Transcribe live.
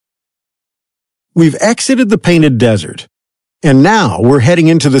We've exited the painted desert, and now we're heading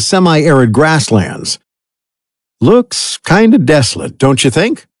into the semi-arid grasslands. Looks kinda desolate, don't you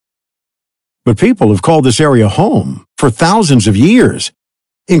think? But people have called this area home for thousands of years,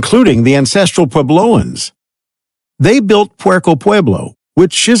 including the ancestral Puebloans. They built Pueblo,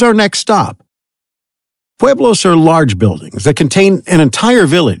 which is our next stop. Pueblos are large buildings that contain an entire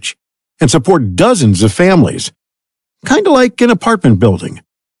village and support dozens of families, kinda like an apartment building.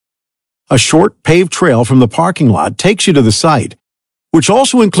 A short paved trail from the parking lot takes you to the site, which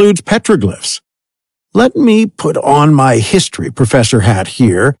also includes petroglyphs. Let me put on my history professor hat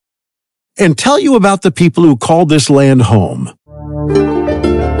here and tell you about the people who called this land home.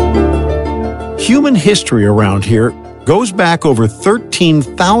 Human history around here goes back over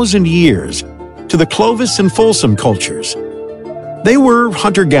 13,000 years to the Clovis and Folsom cultures. They were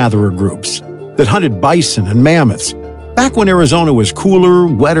hunter-gatherer groups that hunted bison and mammoths back when Arizona was cooler,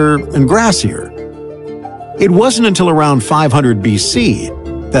 wetter, and grassier. It wasn't until around 500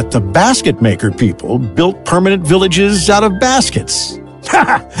 BC that the basket maker people built permanent villages out of baskets.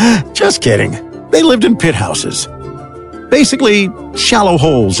 Just kidding. They lived in pit houses. Basically, shallow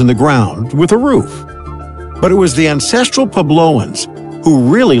holes in the ground with a roof. But it was the ancestral Puebloans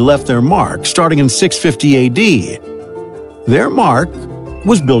who really left their mark starting in 650 AD. Their mark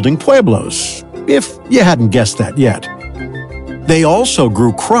was building pueblos, if you hadn't guessed that yet. They also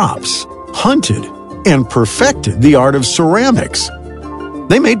grew crops, hunted, and perfected the art of ceramics.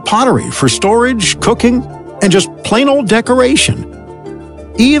 They made pottery for storage, cooking, and just plain old decoration.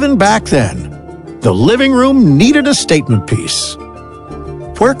 Even back then, the living room needed a statement piece.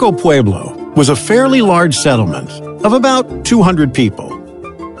 Pueblo was a fairly large settlement of about 200 people.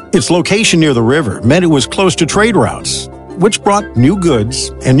 Its location near the river meant it was close to trade routes, which brought new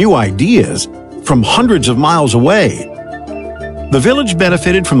goods and new ideas from hundreds of miles away. The village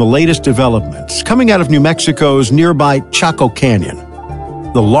benefited from the latest developments coming out of New Mexico's nearby Chaco Canyon,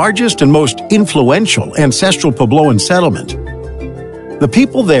 the largest and most influential ancestral Puebloan settlement. The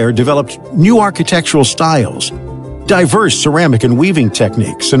people there developed new architectural styles, diverse ceramic and weaving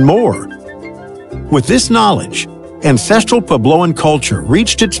techniques, and more. With this knowledge, ancestral Puebloan culture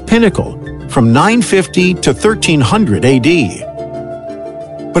reached its pinnacle from 950 to 1300 AD.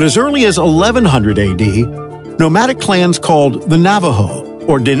 But as early as 1100 AD, nomadic clans called the Navajo,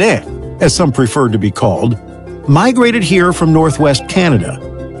 or Diné, as some preferred to be called, migrated here from northwest Canada.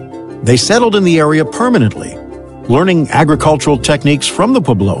 They settled in the area permanently, learning agricultural techniques from the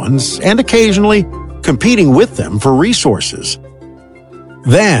Puebloans and occasionally competing with them for resources.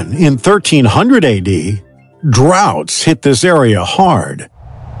 Then, in 1300 AD, droughts hit this area hard.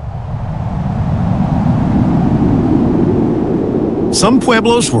 Some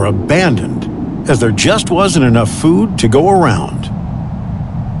pueblos were abandoned, as there just wasn't enough food to go around.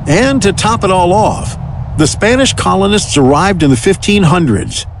 And to top it all off, the Spanish colonists arrived in the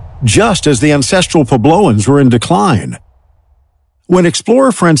 1500s, just as the ancestral Puebloans were in decline. When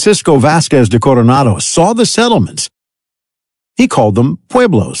explorer Francisco Vázquez de Coronado saw the settlements, he called them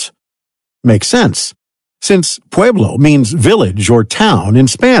pueblos. Makes sense, since pueblo means village or town in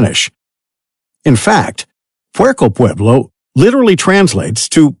Spanish. In fact, Pueblo literally translates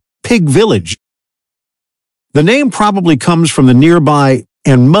to pig village. The name probably comes from the nearby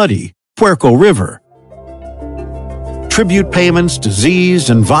and muddy Puerco River. Tribute payments, disease,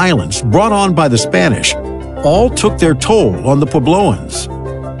 and violence brought on by the Spanish all took their toll on the Puebloans.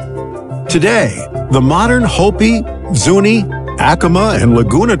 Today, the modern Hopi, Zuni, Acoma, and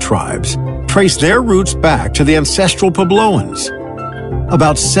Laguna tribes trace their roots back to the ancestral Puebloans.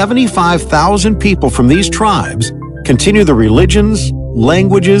 About 75,000 people from these tribes continue the religions,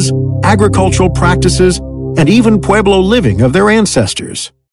 languages, agricultural practices, and even Pueblo living of their ancestors.